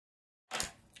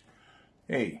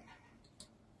Hey,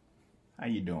 how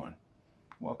you doing?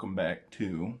 Welcome back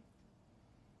to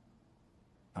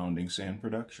Pounding Sand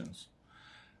Productions.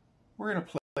 We're going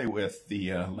to play with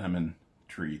the lemon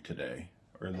tree today,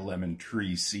 or the lemon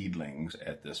tree seedlings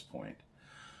at this point.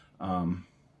 And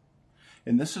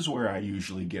this is where I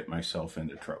usually get myself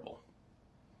into trouble.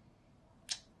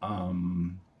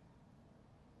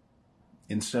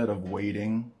 Instead of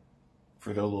waiting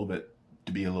for the little bit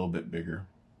to be a little bit bigger,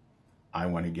 I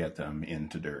want to get them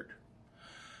into dirt.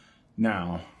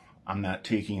 Now, I'm not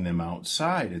taking them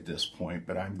outside at this point,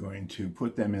 but I'm going to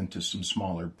put them into some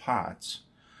smaller pots,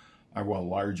 well,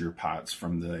 larger pots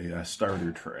from the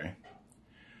starter tray,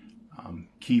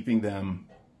 keeping them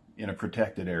in a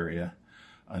protected area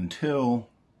until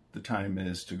the time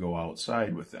is to go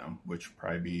outside with them, which will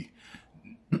probably be,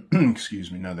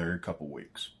 excuse me, another couple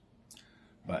weeks.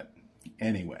 But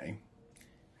anyway,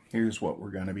 here's what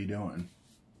we're going to be doing.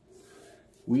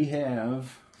 We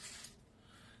have,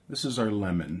 this is our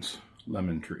lemon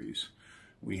trees.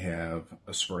 We have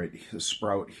a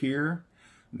sprout here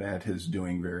that is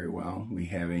doing very well. We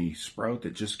have a sprout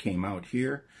that just came out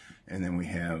here, and then we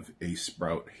have a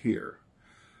sprout here.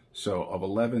 So of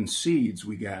 11 seeds,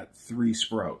 we got 3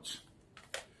 sprouts.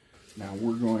 Now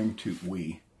we're going to,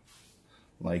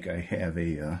 like I have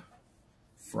a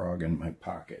frog in my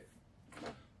pocket.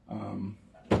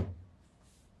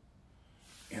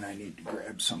 And I need to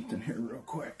grab something here real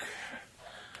quick.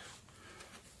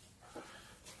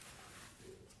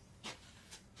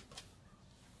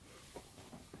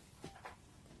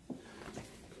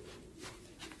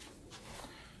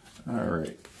 All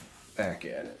right, back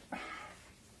at it.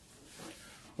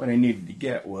 What I needed to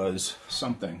get was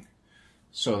something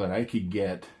so that I could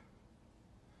get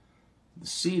the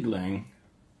seedling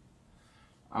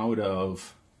out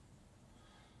of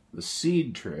the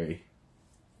seed tray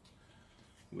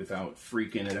without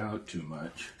freaking it out too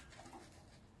much.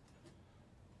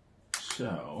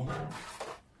 So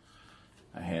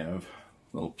I have a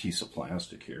little piece of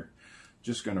plastic here.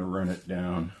 Just going to run it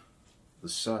down the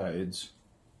sides.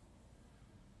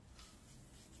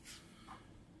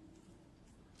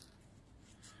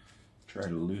 Try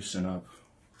to loosen up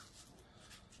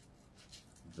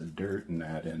the dirt and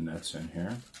that's in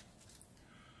here,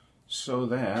 so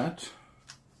that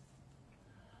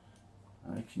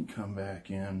I can come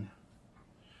back in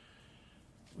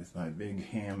with my big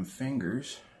ham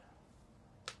fingers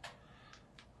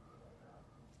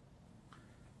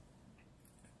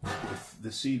with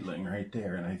the seedling right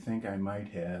there, and I think I might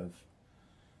have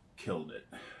killed it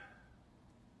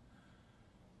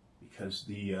because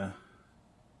it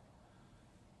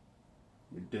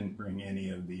didn't bring any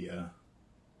of the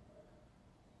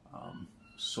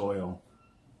soil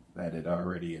that it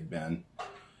already had been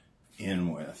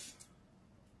in with.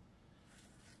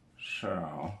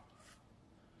 So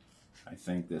I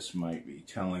think this might be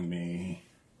telling me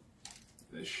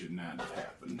this should not have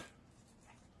happened.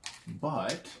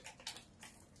 But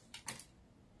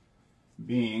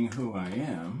being who I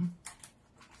am,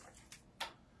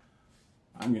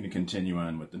 I'm going to continue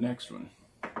on with the next one.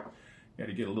 Got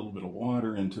to get a little bit of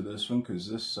water into this one because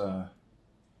this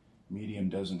medium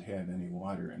doesn't have any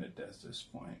water in it at this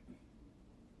point.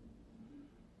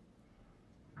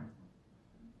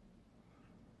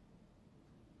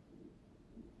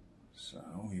 So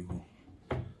we will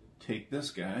take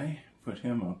this guy, put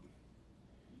him up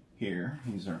here.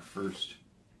 He's our first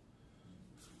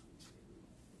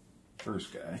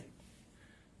guy.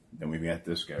 Then we've got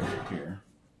this guy right here.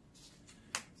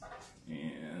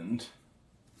 And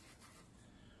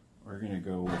we're going to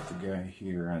go with the guy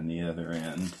here on the other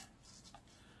end.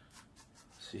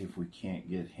 See if we can't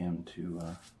get him to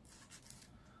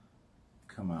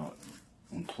come out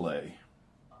and play.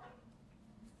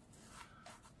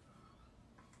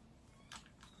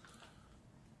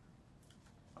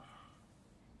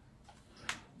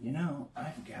 You know,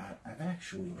 I've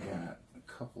actually got a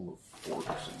couple of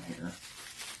forks in here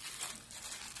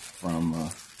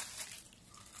from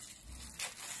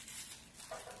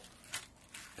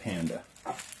Panda.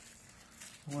 I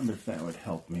wonder if that would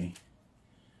help me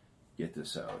get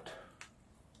this out.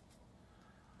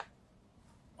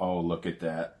 Oh, look at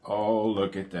that. Oh,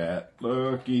 look at that.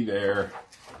 Looky there.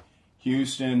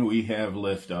 Houston, we have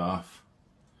liftoff.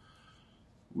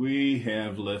 We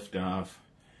have liftoff.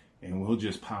 And we'll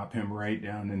just pop him right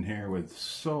down in here with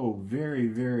so very,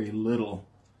 very little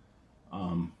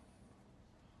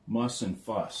muss and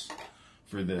fuss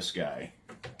for this guy.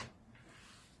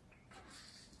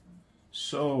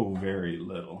 So very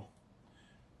little.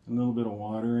 A little bit of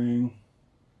watering.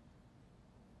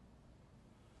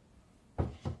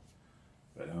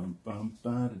 Ba-dum, bum,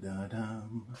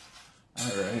 ba-da-da-dum.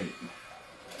 All right.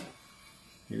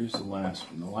 here's the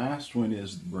last one. The last one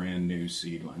is the brand new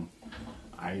seedling.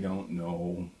 I don't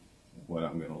know what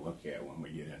I'm going to look at when we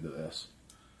get into this,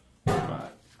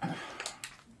 but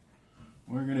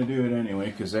we're going to do it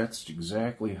anyway because that's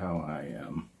exactly how I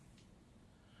am.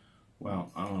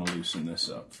 Well, I want to loosen this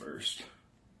up first.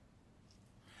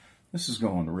 This is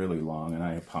going really long, and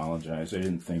I apologize. I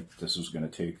didn't think this was going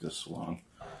to take this long.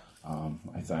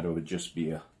 I thought it would just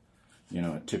be a,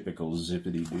 a typical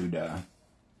zippity doodah.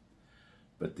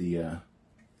 But the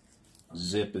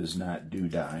zip is not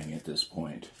doodahding at this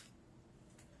point.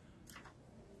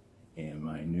 And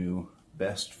my new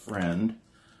best friend,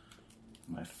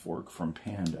 my fork from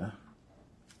Panda.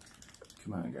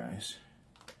 Come on, guys.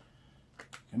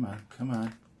 Come on, come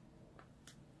on.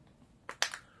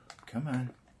 Come on.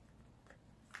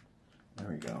 There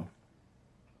we go.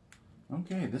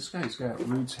 Okay, this guy's got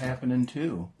roots happening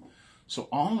too. So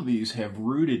all of these have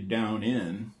rooted down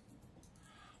in.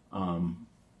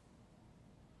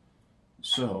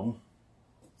 So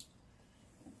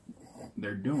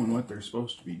they're doing what they're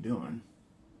supposed to be doing.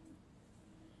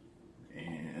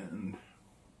 And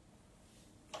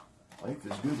life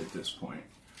is good at this point.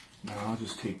 Now I'll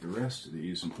just take the rest of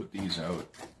these and put these out.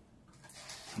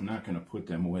 I'm not going to put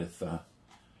them with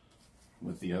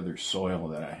the other soil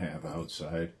that I have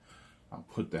outside. I'll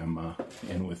put them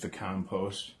in with the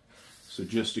compost. So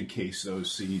just in case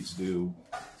those seeds do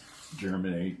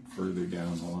germinate further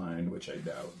down the line, which I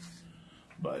doubt.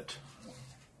 But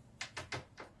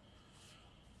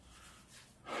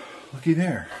looky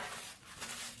there.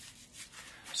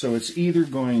 So it's either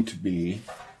going to be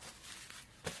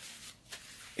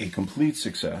a complete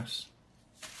success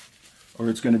or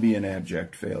it's going to be an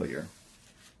abject failure.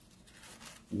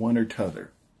 One or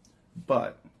t'other.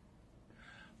 But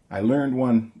I learned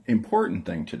one important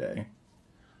thing today.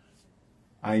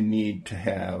 I need to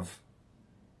have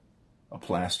a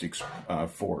plastic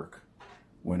fork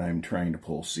when I'm trying to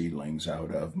pull seedlings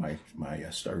out of my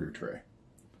starter tray.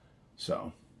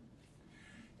 So,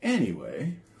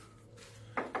 anyway,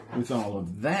 with all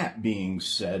of that being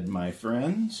said, my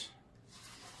friends,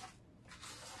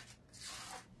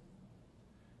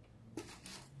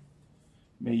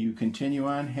 may you continue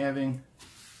on having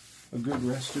a good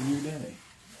rest of your day.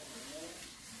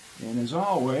 And as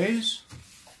always,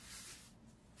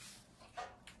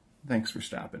 thanks for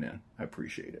stopping in. I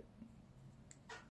appreciate it.